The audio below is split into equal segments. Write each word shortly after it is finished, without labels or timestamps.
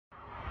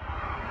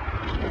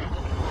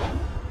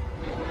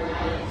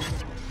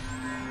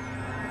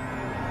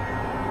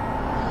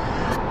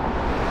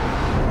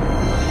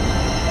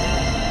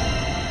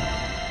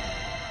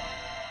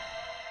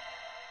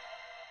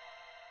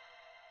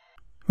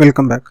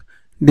Welcome back.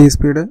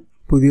 DSPയുടെ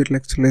പുതിയൊരു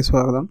ലെക്ചറിലേക്ക്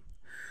സ്വാഗതം.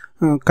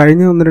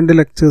 കഴിഞ്ഞ 1-2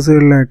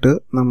 ലെക്ചേഴ്സുകളിലായിട്ട്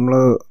നമ്മൾ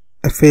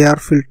FIR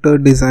ഫിൽട്ടർ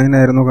ഡിസൈൻ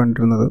ആയിരുന്നു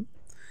കണ്ടിരുന്നത്.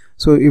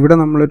 സോ ഇവിടെ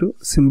നമ്മളൊരു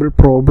സിമ്പിൾ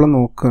പ്രോബ്ലം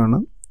നോക്കുകയാണ്.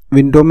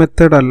 വിൻഡോ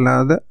മെത്തേഡ്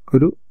അല്ലാതെ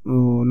ഒരു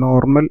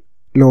normal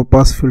low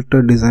pass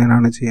filter design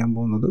ആണ് ചെയ്യാൻ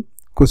പോകുന്നത്.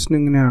 ക്വസ്റ്റ്യൻ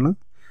ഇങ്ങനെയാണ്: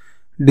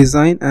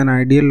 design an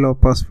ideal low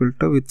pass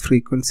filter with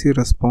frequency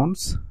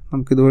response.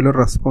 നമുക്കിതുപോലെ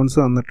റെസ്പോൺസ്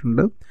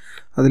തന്നിട്ടുണ്ട്.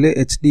 അതിൽ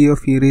HD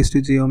of e raised to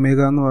j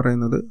omega എന്ന്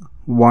പറയുന്നത്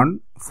 1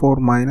 for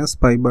minus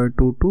pi by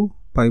 2 to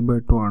pi by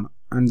 2 ആണ്,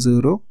 and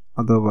 0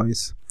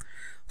 otherwise.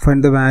 Find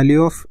the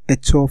value of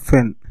h of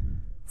n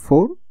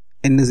for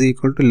n is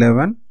equal to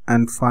 11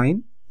 and find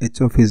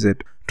h of z.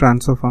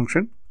 Transfer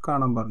function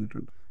കാണാൻ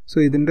പറഞ്ഞിട്ടുണ്ട്. So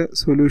ഇതിൻ്റെ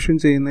solution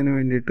ചെയ്യുന്നതിന്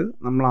വേണ്ടിയിട്ട്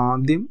നമ്മൾ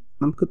ആദ്യം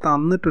നമുക്ക്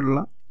തന്നിട്ടുള്ള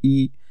ഈ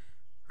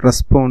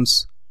റെസ്പോൺസ്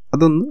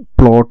അതൊന്ന്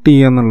പ്ലോട്ട്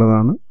ചെയ്യുക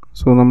എന്നുള്ളതാണ്.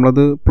 സോ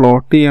നമ്മളത്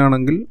പ്ലോട്ട്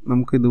ചെയ്യുകയാണെങ്കിൽ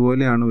നമുക്ക്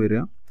ഇതുപോലെയാണ്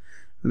വരിക.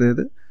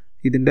 അതായത്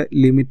ഇതിൻ്റെ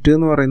ലിമിറ്റ്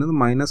എന്ന് പറയുന്നത്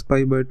minus pi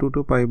by 2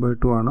 to pi by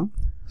 2 ആണ്.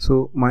 So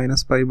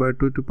minus pi by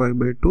 2 to pi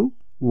by 2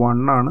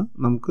 1 ആണ്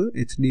നമുക്ക്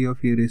HD of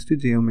e raised to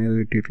j omega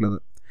കിട്ടിയിട്ടുള്ളത്.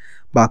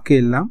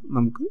 ബാക്കിയെല്ലാം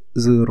നമുക്ക്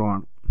 0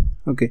 ആണ്.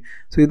 ഓക്കെ,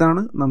 സോ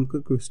ഇതാണ് നമുക്ക്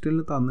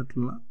ക്വസ്റ്റ്യനിൽ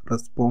തന്നിട്ടുള്ള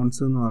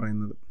റെസ്പോൺസ് എന്ന്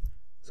പറയുന്നത്.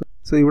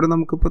 സോ ഇവിടെ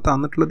നമുക്കിപ്പോൾ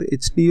തന്നിട്ടുള്ളത്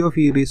HD of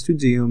e raised to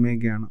j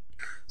omega ആണ്.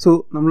 സോ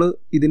നമ്മൾ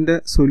ഇതിൻ്റെ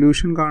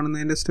സൊല്യൂഷൻ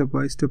കാണുന്നതിൻ്റെ സ്റ്റെപ്പ്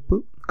ബൈ സ്റ്റെപ്പ്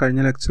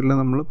കഴിഞ്ഞ ലെക്ചറിൽ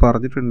നമ്മൾ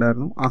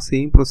പറഞ്ഞിട്ടുണ്ടായിരുന്നു. ആ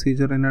സെയിം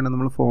പ്രൊസീജിയർ തന്നെയാണ്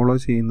നമ്മൾ ഫോളോ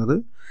ചെയ്യുന്നത്.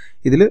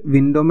 ഇതിൽ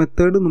വിൻഡോ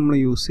മെത്തേഡ് നമ്മൾ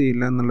യൂസ്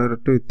ചെയ്യില്ല എന്നുള്ള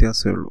ഒരൊറ്റ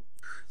വ്യത്യാസമേ ഉള്ളൂ.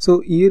 സോ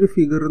ഈ ഒരു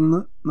ഫിഗറിൽ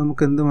നിന്ന്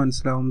നമുക്ക് എന്ത്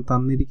മനസ്സിലാവും?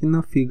 തന്നിരിക്കുന്ന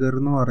ഫിഗർ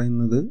എന്ന്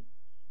പറയുന്നത്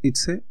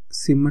ഇറ്റ്സ് എ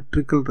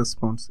സിമെട്രിക്കൽ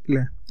റെസ്പോൺസ്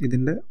ഇല്ലേ?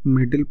 ഇതിൻ്റെ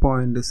middle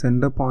point,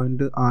 centre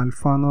point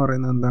alpha എന്ന്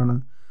പറയുന്നത് എന്താണ്?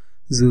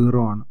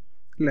 0 ആണ്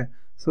അല്ലേ?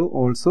 So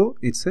also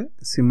it's A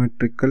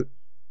symmetrical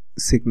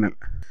signal.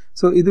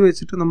 So ഇത്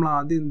വെച്ചിട്ട് നമ്മൾ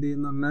ആദ്യം എന്ത്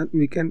ചെയ്യുന്ന പറഞ്ഞാൽ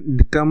we can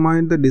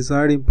determine the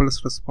desired impulse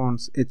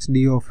response HD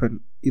of n.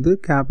 ഇത്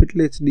capital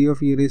HD of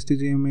e raised to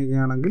j omega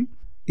ആണെങ്കിൽ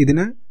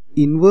ഇതിനെ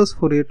ഇൻവേഴ്സ്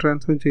ഫൊറിയർ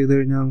ട്രാൻസ്ഫോം ചെയ്ത്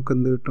കഴിഞ്ഞാൽ നമുക്ക്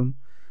എന്ത് കിട്ടും?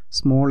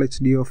 സ്മോൾ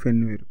HD of n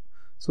വരും.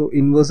 സോ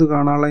ഇൻവേഴ്സ്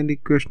കാണാനുള്ള അതിൻ്റെ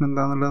ഇക്വേഷൻ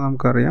എന്താണെന്നുള്ളത്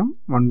നമുക്കറിയാം.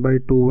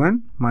 1/2n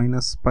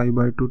minus pi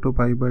by 2 to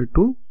pi by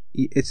 2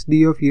 ഈ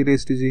HD of e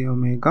raised to j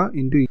omega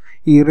into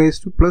e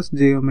raised to plus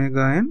j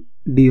omega n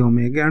d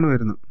omega ആണ്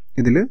വരുന്നത്.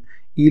 ഇതിൽ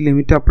ഈ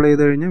ലിമിറ്റ് അപ്ലൈ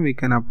ചെയ്ത് കഴിഞ്ഞാൽ വി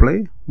ക്യാൻ അപ്ലൈ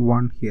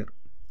 1 ഹിയർ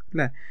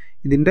അല്ലേ?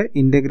 ഇതിൻ്റെ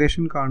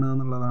ഇൻ്റഗ്രേഷൻ കാണുക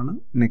എന്നുള്ളതാണ്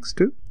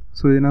നെക്സ്റ്റ്.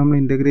 സോ ഇതിനെ നമ്മൾ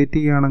ഇൻ്റഗ്രേറ്റ്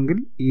ചെയ്യുകയാണെങ്കിൽ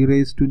e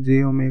raised to j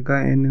omega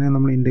n നെ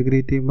നമ്മൾ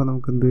ഇൻ്റഗ്രേറ്റ് ചെയ്യുമ്പോൾ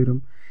നമുക്ക് എന്ത് വരും?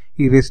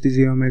 e raised to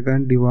j omega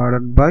n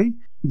divided by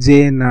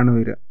jn ആണ്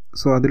വരിക.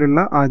 സോ അതിലുള്ള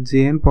ആ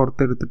jn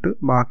പുറത്തെടുത്തിട്ട്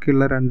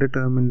ബാക്കിയുള്ള 2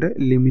 ടേമിൻ്റെ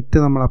ലിമിറ്റ്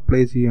നമ്മൾ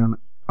അപ്ലൈ ചെയ്യുകയാണ്.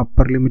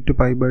 Upper limit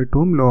pi by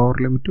 2 lower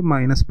limit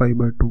minus pi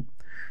by 2.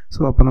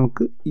 So അപ്പോൾ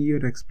നമുക്ക് ഈ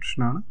ഒരു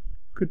എക്സ്പ്രഷനാണ്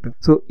കിട്ടും.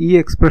 സോ ഈ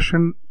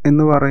എക്സ്പ്രഷൻ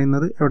എന്ന്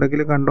പറയുന്നത്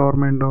എവിടെയെങ്കിലും കണ്ട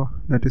ഓർമ്മയുണ്ടോ?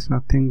 That is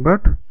nothing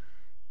but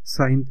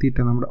sine theta.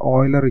 നമ്മുടെ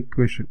Euler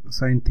equation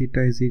sine theta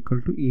is equal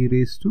to e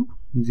raised to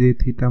j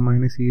theta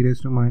minus e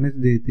raised to minus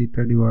j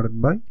theta divided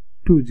by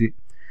 2j.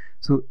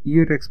 So ഈ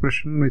ഒരു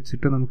expression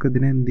വെച്ചിട്ട് നമുക്ക്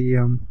ഇതിനെ എന്ത്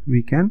ചെയ്യാം?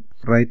 We can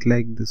write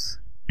like this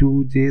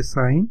 2j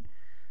sin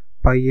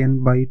pi n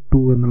by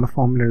 2 എന്നുള്ള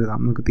ഫോമിൽ എഴുതാം.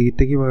 നമുക്ക്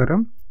തീറ്റയ്ക്ക്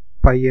പകരം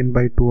pi n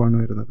by 2 ആണ്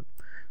വരുന്നത്.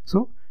 സോ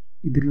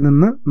ഇതിൽ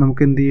നിന്ന്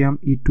നമുക്ക് എന്ത് ചെയ്യാം?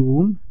 ഈ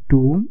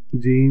 2ഉം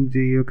ജെയും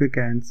ഒക്കെ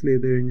ക്യാൻസൽ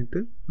ചെയ്ത് കഴിഞ്ഞിട്ട്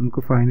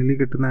നമുക്ക് ഫൈനലി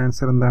കിട്ടുന്ന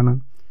ആൻസർ എന്താണ്?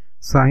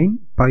 Sign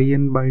pi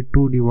n by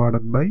 2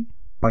 divided by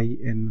pi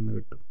n എന്ന്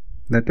കിട്ടും.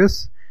 That is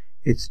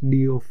HD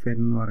of n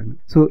എന്ന് പറയുന്നത്.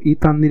 സോ ഈ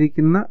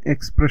തന്നിരിക്കുന്ന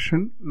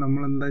എക്സ്പ്രഷൻ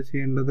നമ്മൾ എന്താ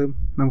ചെയ്യേണ്ടത്?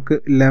 നമുക്ക്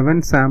 11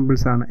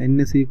 സാമ്പിൾസ് ആണ്, n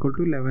is equal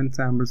to 11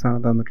 samples ആണ്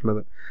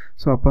തന്നിട്ടുള്ളത്.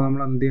 സോ അപ്പോൾ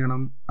നമ്മൾ എന്ത്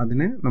ചെയ്യണം?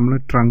 അതിനെ നമ്മൾ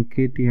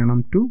ട്രങ്കേറ്റ് ചെയ്യണം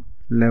ടു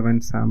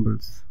 11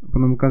 സാമ്പിൾസ്. അപ്പോൾ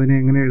നമുക്കതിനെ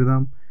എങ്ങനെ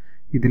എഴുതാം?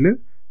 ഇതിൽ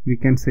we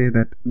can say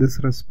that this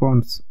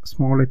response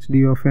small HD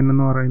of n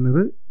എന്ന്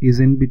പറയുന്നത് is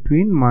in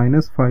between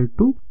 -5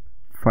 to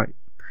 5.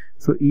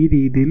 So ഈ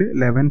രീതിയിൽ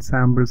 11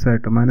 സാമ്പിൾസ്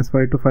ആയിട്ട്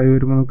 -5 to 5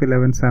 വരുമ്പോൾ നമുക്ക്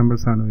 11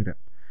 സാമ്പിൾസ് ആണ് വരിക.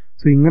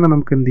 സോ ഇങ്ങനെ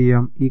നമുക്ക് എന്ത്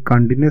ചെയ്യാം? ഈ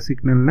കണ്ടിന്യൂസ്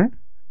സിഗ്നലിനെ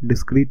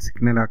ഡിസ്ക്രീറ്റ്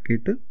സിഗ്നൽ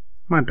ആക്കിയിട്ട്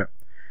മാറ്റാം.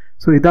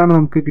 സോ ഇതാണ്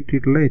നമുക്ക്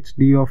കിട്ടിയിട്ടുള്ള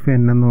HD of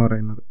n എന്ന്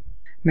പറയുന്നത്.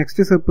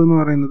 നെക്സ്റ്റ് സ്റ്റെപ്പ് എന്ന്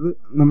പറയുന്നത്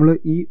നമ്മൾ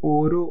ഈ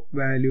ഓരോ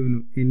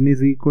വാല്യൂവിനും n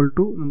is equal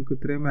to നമുക്ക്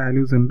ഇത്രയും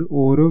വാല്യൂസ് ഉണ്ട്,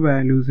 ഓരോ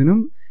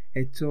വാല്യൂസിനും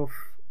h of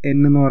n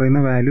എന്ന് പറയുന്ന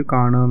വാല്യൂ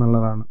കാണുക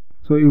എന്നുള്ളതാണ്.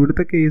 സോ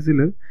ഇവിടുത്തെ കേസിൽ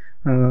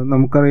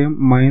നമുക്കറിയാം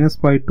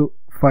 -5 to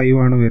 5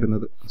 ആണ്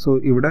വരുന്നത്. സോ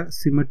ഇവിടെ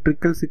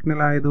സിമെട്രിക്കൽ സിഗ്നൽ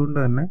ആയതുകൊണ്ട്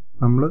തന്നെ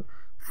നമ്മൾ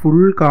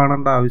ഫുൾ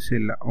കാണേണ്ട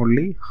ആവശ്യമില്ല.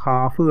 ഓൺലി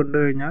ഹാഫ് കണ്ടു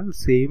കഴിഞ്ഞാൽ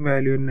സെയിം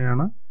വാല്യൂ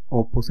തന്നെയാണ്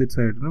ഓപ്പോസിറ്റ്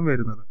സൈഡിനും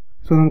വരുന്നത്.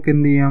 സോ നമുക്ക്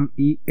എന്ത് ചെയ്യാം?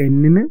 ഈ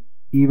എന്നിന്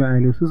ഈ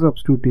വാല്യൂസ്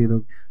സബ്സ്റ്റിറ്റ്യൂട്ട് ചെയ്തു.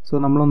 സോ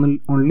നമ്മൾ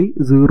ഓൺലി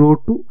 0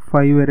 to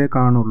 5 വരെ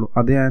കാണുള്ളൂ.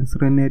 അതേ ആൻസർ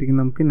തന്നെയായിരിക്കും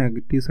നമുക്ക്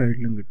നെഗറ്റീവ്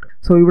സൈഡിലും കിട്ടുക.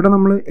 സോ ഇവിടെ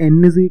നമ്മൾ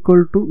n is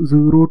equal to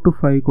 0 to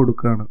 5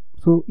 കൊടുക്കുകയാണ്.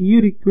 സോ ഈ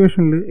ഒരു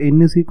ഇക്വേഷനിൽ n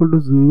is equal to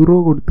 0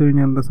 കൊടുത്തു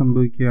കഴിഞ്ഞാൽ എന്താ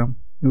സംഭവിക്കുക?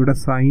 ഇവിടെ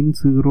സൈൻ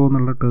 0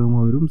 എന്നുള്ള ടേം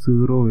വരും,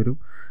 0 വരും.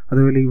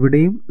 അതുപോലെ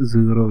ഇവിടെയും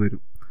 0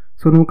 വരും.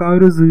 സോ നമുക്ക് ആ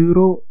ഒരു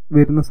 0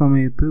 വരുന്ന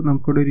സമയത്ത്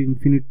നമുക്കിവിടെ ഒരു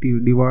ഇൻഫിനിറ്റി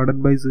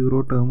ഡിവൈഡഡ് ബൈ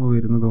 0 ടേം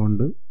വരുന്നത്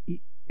കൊണ്ട്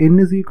n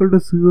is equal to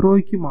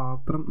 0ക്ക്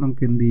മാത്രം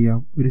നമുക്ക് എന്ത് ചെയ്യാം?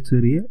 ഒരു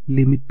ചെറിയ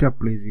ലിമിറ്റ്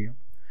അപ്ലൈ ചെയ്യാം.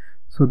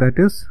 So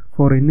that is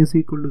four n is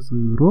equal to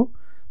 0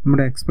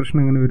 നമ്മുടെ എക്സ്പ്രഷൻ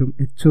എങ്ങനെ വരും?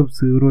 h of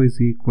 0 is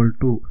equal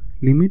to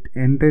limit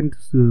n tends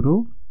to 0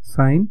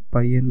 sin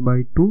pi n by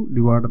 2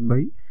 divided by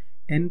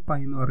n pi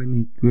എന്ന് പറയുന്ന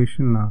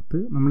ഇക്വേഷനകത്ത്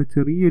നമ്മൾ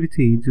ചെറിയൊരു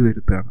ചേഞ്ച്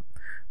വരുത്തുകയാണ്.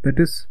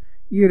 ദാറ്റ് ഈസ്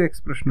ഈ ഒരു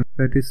expression,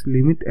 that is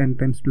limit n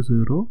tends to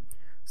 0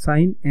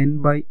 sin n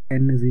by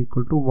n is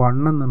equal to 1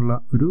 എന്നുള്ള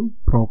ഒരു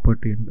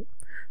property ഉണ്ട്.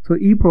 So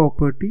ഈ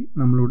പ്രോപ്പർട്ടി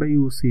നമ്മളിവിടെ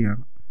യൂസ്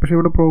ചെയ്യാണ്. പക്ഷേ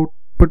ഇവിടെ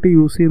പ്രോപ്പർട്ടി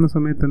യൂസ് ചെയ്യുന്ന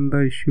സമയത്ത് എന്താ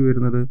ഇഷ്യൂ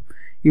വരുന്നത്?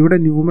 ഇവിടെ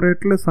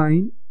ന്യൂമറേറ്ററിൽ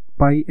സൈൻ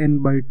പൈ എൻ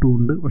ബൈ 2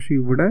 ഉണ്ട്, പക്ഷേ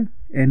ഇവിടെ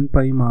എൻ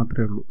പൈ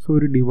മാത്രമേ ഉള്ളൂ. സോ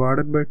ഒരു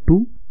ഡിവൈഡഡ് ബൈ 2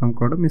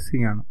 നമുക്കവിടെ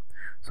മിസ്സിംഗ് ആണ്.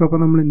 സോ അപ്പോൾ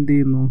നമ്മൾ എന്ത്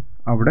ചെയ്യുന്നു?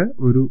 അവിടെ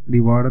ഒരു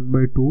divided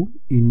by 2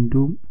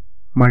 into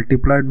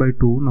multiplied by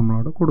 2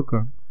 നമ്മളവിടെ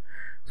കൊടുക്കുകയാണ്.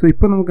 സോ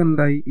ഇപ്പോൾ നമുക്ക്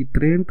എന്തായി?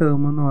 ഇത്രയും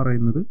ടേം എന്ന്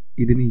പറയുന്നത്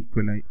ഇതിന്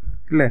ഈക്വലായി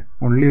അല്ലേ?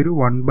 ഓൺലി ഒരു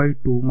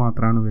 1/2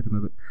 മാത്രമാണ്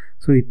വരുന്നത്.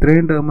 സോ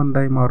ഇത്രയും ടേം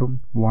എന്തായി മാറും?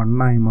 1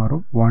 ആയി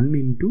മാറും. 1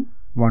 ഇൻറ്റു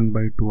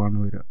 1/2 ആണ്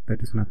വരിക.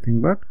 That is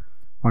nothing but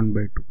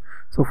 1/2.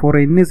 So four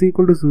n is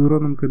equal to 0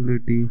 നമുക്ക് എന്ത്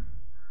കിട്ടി?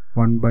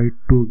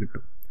 1/2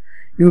 കിട്ടും.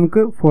 ഇനി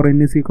നമുക്ക് four n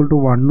is equal to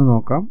 1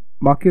 നോക്കാം.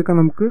 ബാക്കിയൊക്കെ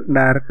നമുക്ക്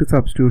ഡയറക്റ്റ്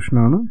സബ്സ്റ്റിറ്റ്യൂഷൻ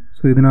ആണ്.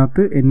 സോ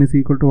ഇതിനകത്ത് n is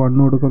equal to 1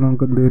 കൊടുക്കുമ്പോൾ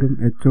നമുക്ക് എന്ത് വരും?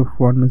 h of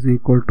 1 is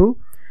equal to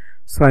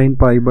sin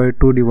pi by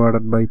 2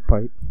 divided by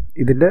pi.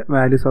 ഇതിൻ്റെ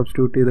വാല്യൂ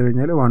സബ്സ്റ്റിറ്റ്യൂട്ട് ചെയ്ത്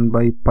കഴിഞ്ഞാൽ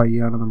 1/pi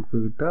ആണ് നമുക്ക്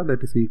കിട്ടുക.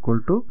 ദാറ്റ് ഈസ് ഈക്വൽ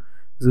ടു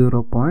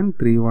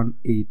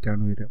 0.318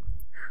 ആണ് വരിക.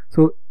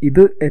 സോ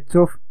ഇത് h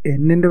ഓഫ്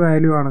n-ൻ്റെ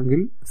വാല്യൂ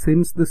ആണെങ്കിൽ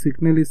since the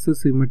signal is A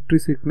symmetry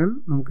signal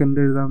നമുക്ക് എന്ത്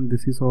എഴുതാം?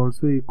 This is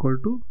also equal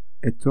to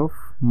h of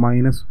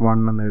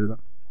 -1 എന്ന്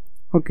എഴുതാം.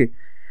 ഓക്കെ,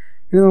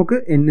 ഇനി നമുക്ക്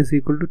n is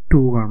equal to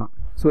 2 കാണാം.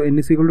 So n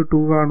is equal to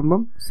 2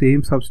 കാണുമ്പം സെയിം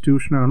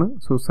സബ്സ്റ്റിറ്റ്യൂഷൻ ആണ്.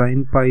 സോ സൈൻ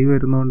പൈ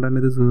വരുന്നതുകൊണ്ട് തന്നെ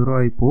ഇത് 0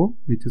 ആയി പോകും,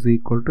 which is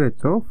equal to h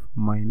of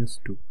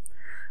 -2.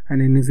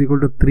 And n is equal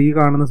to 3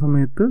 കാണുന്ന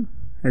സമയത്ത്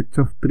h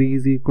of 3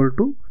 is equal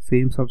to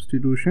same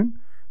substitution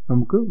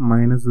നമുക്ക്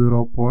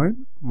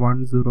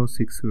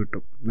 -0.106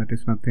 കിട്ടും. That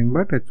is nothing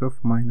but h of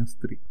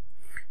 -3.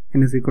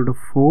 n is equal to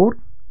 4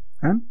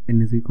 and n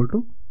is equal to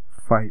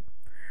 5.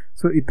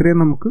 So ഇത്രയും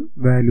നമുക്ക്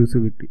values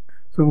കിട്ടി.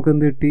 So നമുക്ക്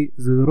എന്ത് കിട്ടി?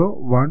 0,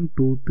 1,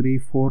 2, 3,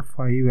 4,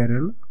 5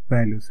 വരെയുള്ള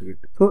വാല്യൂസ്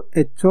കിട്ടി. സോ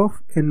h ഓഫ്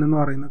n എന്ന്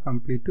പറയുന്ന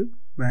കംപ്ലീറ്റ്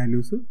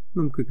വാല്യൂസ്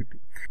നമുക്ക് കിട്ടി.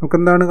 നമുക്ക്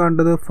എന്താണ്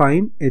കണ്ടത്?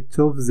 ഫൈൻ h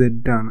ഓഫ് z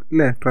ആണ്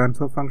അല്ലേ?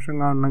 ട്രാൻസ്ഫർ ഫംഗ്ഷൻ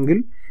കാണണമെങ്കിൽ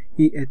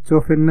ഈ h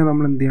ഓഫ് n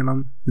നമ്മൾ എന്ത് ചെയ്യണം?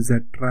 z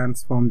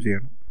ട്രാൻസ്ഫോം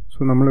ചെയ്യണം. സോ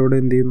നമ്മളിവിടെ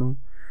എന്ത് ചെയ്യുന്നു?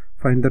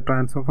 Fine the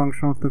transfer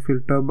function of the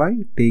filter by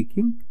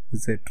taking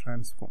z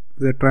transform.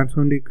 z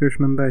ട്രാൻസ്ഫോമിൻ്റെ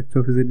equation എന്താ? h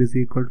of z is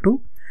equal to,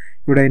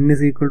 ഇവിടെ n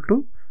is equal to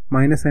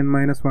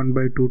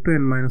 -n-1/2 to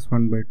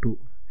n-1/2.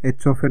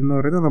 h of n എന്ന്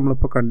പറയുന്നത്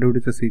നമ്മളിപ്പോൾ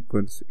കണ്ടുപിടിച്ച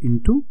sequence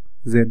into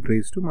z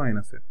raise to -n.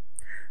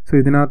 So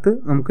ഇതിനകത്ത്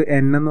നമുക്ക്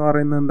n എന്ന്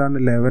പറയുന്നത് എന്താണ്?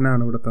 11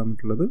 ആണ് ഇവിടെ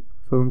തന്നിട്ടുള്ളത്.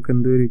 സോ നമുക്ക്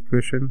എന്ത് ഒരു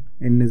equation?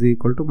 n is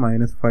equal to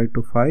 -5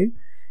 to 5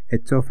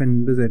 h of n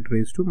into z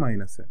raised to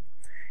 -n.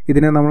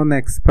 ഇതിനെ നമ്മളൊന്ന്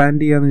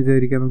എക്സ്പാൻഡ് ചെയ്യാന്ന്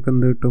വിചാരിക്കാൻ നമുക്ക്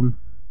എന്ത് കിട്ടും?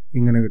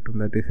 ഇങ്ങനെ കിട്ടും.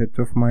 That is h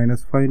of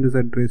 -5 into z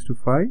raised to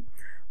 5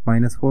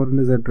 -4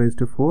 into z raised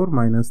to 4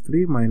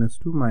 -3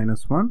 -2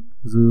 -1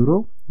 0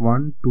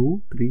 1 2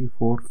 3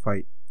 4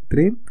 5.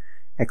 ഇത്രയും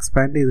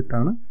എക്സ്പാൻഡ്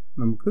ചെയ്തിട്ടാണ്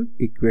നമുക്ക്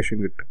ഇക്വേഷൻ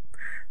കിട്ടുക.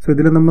 സോ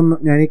ഇതിൽ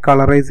ഞാൻ ഈ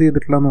കളറൈസ്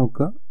ചെയ്തിട്ടുള്ള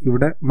നോക്കുക.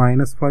 ഇവിടെ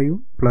 -5ഉം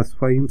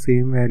 +5ഉം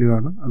സെയിം വാല്യൂ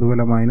ആണ്.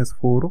 അതുപോലെ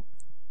 -4ഉം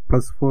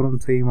 +4ഉം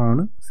സെയിം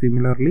ആണ്.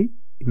 Similarly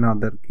in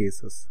other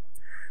cases.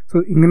 So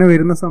ഇങ്ങനെ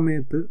വരുന്ന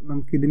സമയത്ത്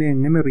നമുക്ക് ഇതിനെ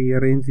എങ്ങനെ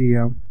റീഅറേഞ്ച്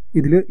ചെയ്യാം?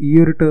 ഇതിൽ ഈ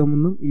ഒരു ടേമിൽ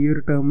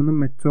നിന്നും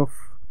h ഓഫ്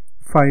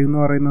 5 എന്ന്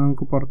പറയുന്നത്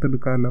നമുക്ക്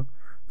പുറത്തെടുക്കാമല്ലോ.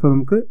 സോ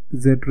നമുക്ക്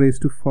z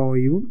raised to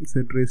 5ഉം z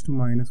raised to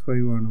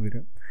 -5ഉം ആണ്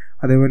വരിക.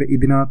 അതേപോലെ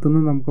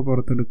ഇതിനകത്തുനിന്ന് നമുക്ക്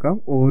പുറത്തെടുക്കാം.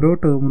 ഓരോ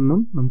ടേമിൽ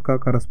നിന്നും നമുക്ക് ആ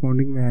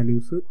കറസ്പോണ്ടിങ്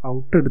വാല്യൂസ്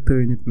ഔട്ട് എടുത്തു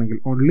കഴിഞ്ഞിട്ടുണ്ടെങ്കിൽ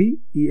ഓൺലി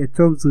ഈ h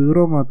ഓഫ്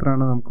 0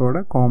 മാത്രമാണ്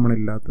നമുക്കവിടെ കോമൺ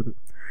ഇല്ലാത്തത്.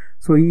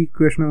 സോ ഈ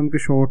ഇക്വേഷൻ നമുക്ക്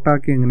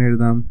ഷോർട്ടാക്കി എങ്ങനെ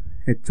എഴുതാം?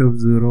 h of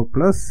 0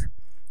 plus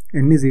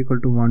n is equal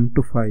to 1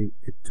 to 5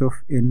 h of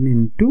n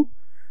into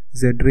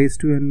z raised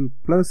to n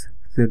plus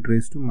z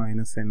raised to -n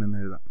എന്ന്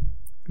എഴുതാം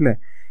അല്ലേ?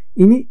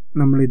 ഇനി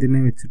നമ്മൾ ഇതിനെ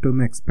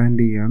വെച്ചിട്ടൊന്ന് എക്സ്പാൻഡ്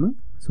ചെയ്യുകയാണ്.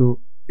 സോ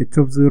h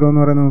ഓഫ് 0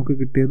 എന്ന് പറയുന്നത് നമുക്ക്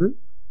കിട്ടിയത്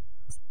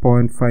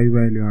 0.5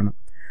 വാല്യൂ ആണ്.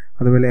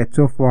 അതുപോലെ h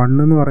ഓഫ് 1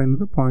 എന്ന്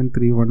പറയുന്നത്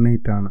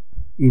 0.318 ആണ്.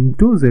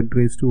 Into z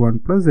raised to 1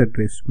 plus z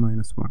raised to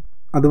 -1.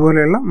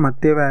 അതുപോലെയുള്ള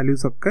മറ്റേ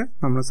വാല്യൂസ് ഒക്കെ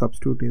നമ്മൾ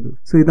സബ്സ്റ്റിറ്റ്യൂട്ട് ചെയ്തു.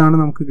 സോ ഇതാണ്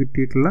നമുക്ക്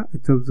കിട്ടിയിട്ടുള്ള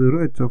h of 0,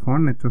 h of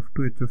 1, h of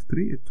 2, h of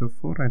 3, h of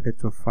 4 and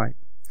h of 5.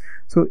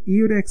 So ഈ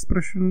ഒരു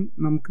എക്സ്പ്രഷൻ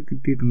നമുക്ക്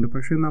കിട്ടിയിട്ടുണ്ട്.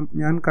 പക്ഷേ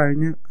ഞാൻ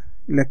കഴിഞ്ഞ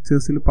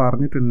ലെക്ചേഴ്സിൽ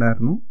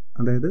പറഞ്ഞിട്ടുണ്ടായിരുന്നു,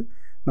 അതായത്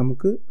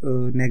നമുക്ക്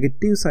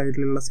നെഗറ്റീവ്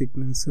സൈഡിലുള്ള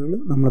സിഗ്നൽസുകൾ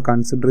നമ്മൾ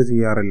കൺസിഡർ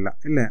ചെയ്യാറില്ല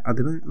അല്ലേ?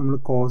 അതിന് നമ്മൾ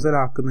കോസൽ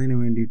ആക്കുന്നതിന്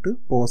വേണ്ടിയിട്ട്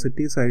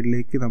പോസിറ്റീവ്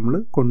സൈഡിലേക്ക് നമ്മൾ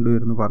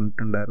കൊണ്ടുവരുന്നു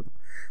പറഞ്ഞിട്ടുണ്ടായിരുന്നു.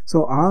 സോ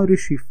ആ ഒരു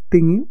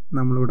ഷിഫ്റ്റിങ്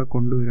നമ്മളിവിടെ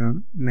കൊണ്ടുവരികയാണ്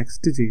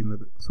നെക്സ്റ്റ്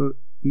ചെയ്യുന്നത്. സോ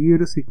ഈ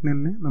ഒരു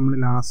സിഗ്നലിനെ നമ്മൾ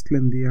ലാസ്റ്റിൽ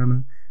എന്ത് ചെയ്യാണ്?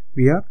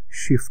 V R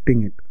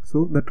shifting it. So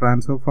the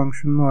transfer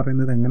function എന്ന്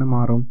പറയുന്നത് എങ്ങനെ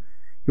മാറും?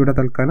 ഇവിടെ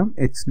തൽക്കാലം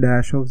h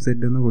dash of z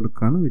എന്ന്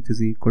കൊടുക്കുകയാണ്, which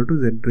is equal to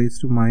z raised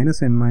to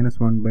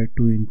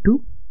 -n-1/2 into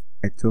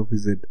h of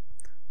z.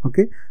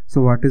 Okay, so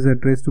what is z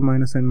raised to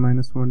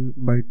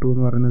 -n-1/2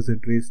 എന്ന് പറയുന്നത് z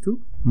raised to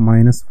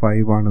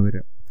 -5 ആണ്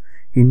വരിക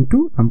ഇൻറ്റു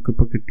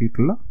നമുക്കിപ്പോൾ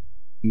കിട്ടിയിട്ടുള്ള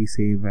ഈ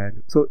സെയിം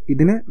വാല്യൂ. സോ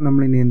ഇതിനെ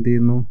നമ്മൾ ഇനി എന്ത്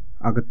ചെയ്യുന്നു?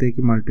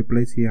 അകത്തേക്ക്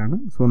മൾട്ടിപ്ലൈ ചെയ്യാണ്.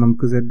 സോ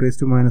നമുക്ക്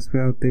z⁻⁵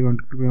 അകത്തേക്ക്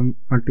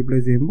മൾട്ടിപ്ലൈ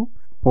ചെയ്യുമ്പോൾ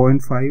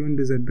 0.5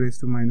 ×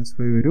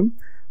 z⁻⁵ വരും.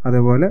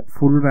 അതേപോലെ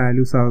ഫുൾ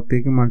വാല്യൂസ്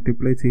അകത്തേക്ക്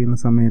മൾട്ടിപ്ലൈ ചെയ്യുന്ന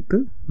സമയത്ത്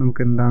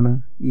നമുക്ക് എന്താണ്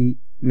ഈ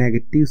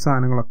നെഗറ്റീവ്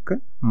സാധനങ്ങളൊക്കെ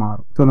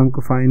മാറും. സോ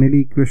നമുക്ക് ഫൈനലി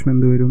ഇക്വേഷൻ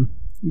എന്ത് വരും?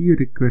 ഈ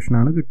ഒരു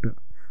ഇക്വേഷനാണ് കിട്ടുക.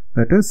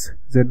 ദാറ്റ് ഈസ്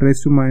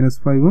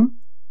z⁻⁵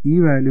 ഈ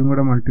വാല്യൂം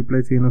കൂടെ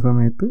മൾട്ടിപ്ലൈ ചെയ്യുന്ന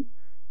സമയത്ത്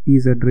ഈ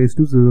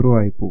z⁻0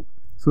 ആയി പോകും.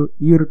 സോ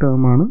ഈ ഒരു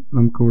ടേമാണ്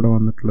നമുക്കിവിടെ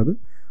വന്നിട്ടുള്ളത്.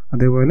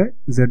 അതേപോലെ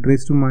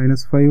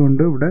z⁻⁵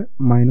 കൊണ്ട് ഇവിടെ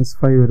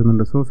 -5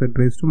 വരുന്നുണ്ട്. സോ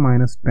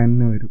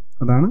z⁻10 വരും.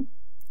 അതാണ്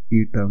ഈ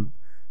ടേം.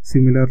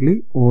 സിമിലർലി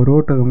ഓരോ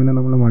ടേമിനെ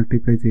നമ്മൾ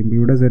മൾട്ടിപ്ലൈ ചെയ്യുമ്പോൾ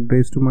ഇവിടെ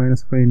z⁻5 ×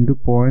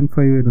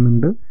 0.5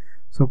 വരുന്നുണ്ട്.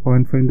 സോ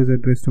 0.5 ×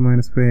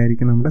 z⁻5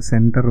 ആയിരിക്കും നമ്മുടെ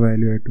സെൻറ്റർ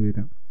വാല്യൂ ആയിട്ട് വരിക.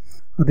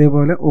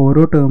 അതേപോലെ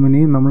ഓരോ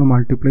ടേമിനെയും നമ്മൾ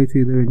മൾട്ടിപ്ലൈ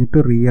ചെയ്ത് കഴിഞ്ഞിട്ട്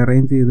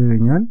റീഅറേഞ്ച് ചെയ്ത്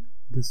കഴിഞ്ഞാൽ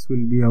this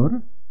will be our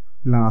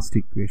last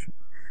equation.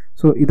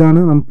 So ഇതാണ്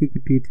നമുക്ക്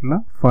കിട്ടിയിട്ടുള്ള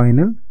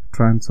ഫൈനൽ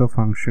ട്രാൻസ്ഫർ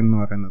ഫംഗ്ഷൻ എന്ന്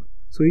പറയുന്നത്.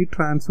 സോ ഈ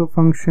ട്രാൻസ്ഫർ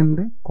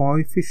ഫംഗ്ഷൻ്റെ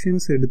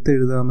കോഎഫിഷ്യൻസ്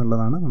എടുത്തെഴുതുക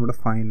എന്നുള്ളതാണ് നമ്മുടെ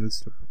ഫൈനൽ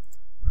സ്റ്റെപ്പ്.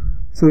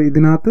 സോ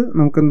ഇതിനകത്ത്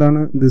നമുക്ക്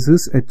എന്താണ്, ദിസ്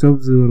ഈസ്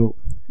h(0).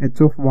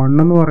 h(1)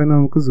 എന്ന് പറയുന്നത്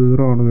നമുക്ക്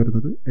 0 ആണ്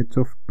വരുന്നത്.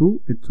 h(2),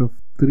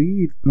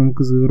 h(3)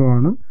 നമുക്ക് 0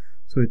 ആണ്.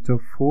 So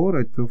h(4),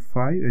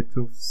 h(5),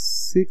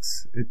 h(6),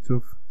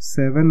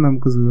 h(7)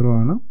 നമുക്ക് 0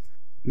 ആണ്.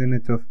 ദെൻ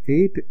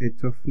h(8),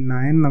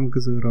 h(9) നമുക്ക്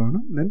 0 ആണ്.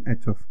 Then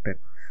h(10).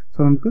 സോ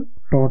നമുക്ക്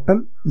ടോട്ടൽ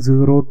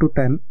 0 to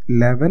 10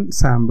 11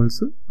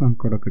 സാമ്പിൾസ്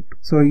നമുക്കിവിടെ കിട്ടും.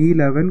 സോ ഈ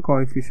 11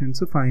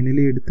 കോഎഫിഷ്യൻസ്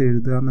ഫൈനലി എടുത്ത്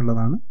എഴുതുക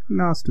എന്നുള്ളതാണ്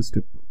ലാസ്റ്റ്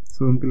സ്റ്റെപ്പ്. സോ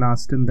നമുക്ക്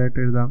ലാസ്റ്റ് എന്തായിട്ട്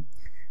എഴുതാം?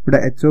 ഇവിടെ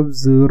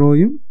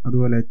h(0)യും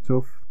അതുപോലെ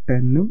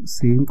h(10)ഉം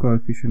സെയിം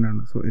കോഎഫിഷ്യൻ്റ്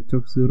ആണ്. സോ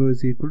h(0)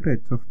 =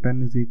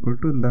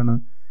 h(10) എന്താണ്?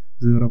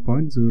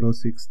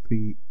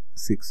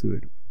 0.0636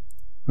 വരും.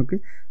 ഓക്കെ.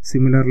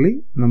 സിമിലർലി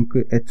നമുക്ക്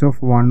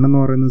h(1) എന്ന്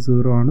പറയുന്നത്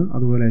 0 ആണ്.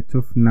 അതുപോലെ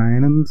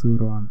h(9) എന്നും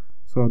 0 ആണ്.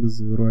 സോ അത്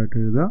 0 ആയിട്ട്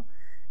എഴുതുക.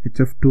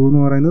 h(2) എന്ന്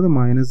പറയുന്നത്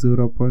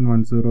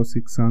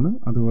 -0.106 ആണ്.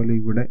 അതുപോലെ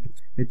ഇവിടെ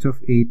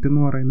h(8)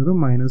 എന്ന് പറയുന്നത്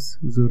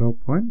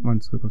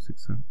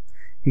 -0.106 ആണ്.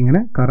 ഇങ്ങനെ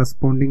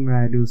കറസ്പോണ്ടിങ്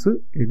വാല്യൂസ്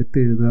എടുത്ത്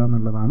എഴുതുക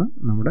എന്നുള്ളതാണ്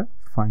നമ്മുടെ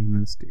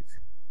ഫൈനൽ സ്റ്റേജ്.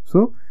 സോ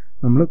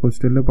നമ്മൾ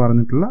ക്വസ്റ്റ്യനിൽ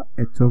പറഞ്ഞിട്ടുള്ള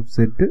h(z)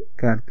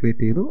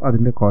 കാൽക്കുലേറ്റ് ചെയ്തു,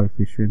 അതിൻ്റെ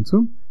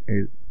കോഎഫിഷ്യൻസും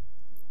എഴുതി.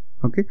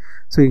 ഓക്കെ.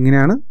 സോ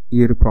ഇങ്ങനെയാണ് ഈ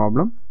ഒരു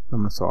പ്രോബ്ലം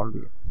നമ്മൾ സോൾവ്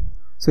ചെയ്യുക.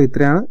 സോ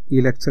ഇത്രയാണ് ഈ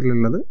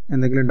ലെക്ചറിലുള്ളത്.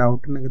 എന്തെങ്കിലും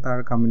ഡൗട്ട് ഉണ്ടെങ്കിൽ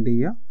താഴെ കമൻറ്റ്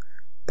ചെയ്യുക.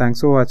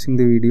 Thanks for watching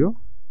the video.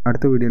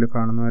 അടുത്ത വീഡിയോയിൽ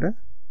കാണുന്നവരെ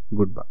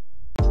ഗുഡ് ബൈ.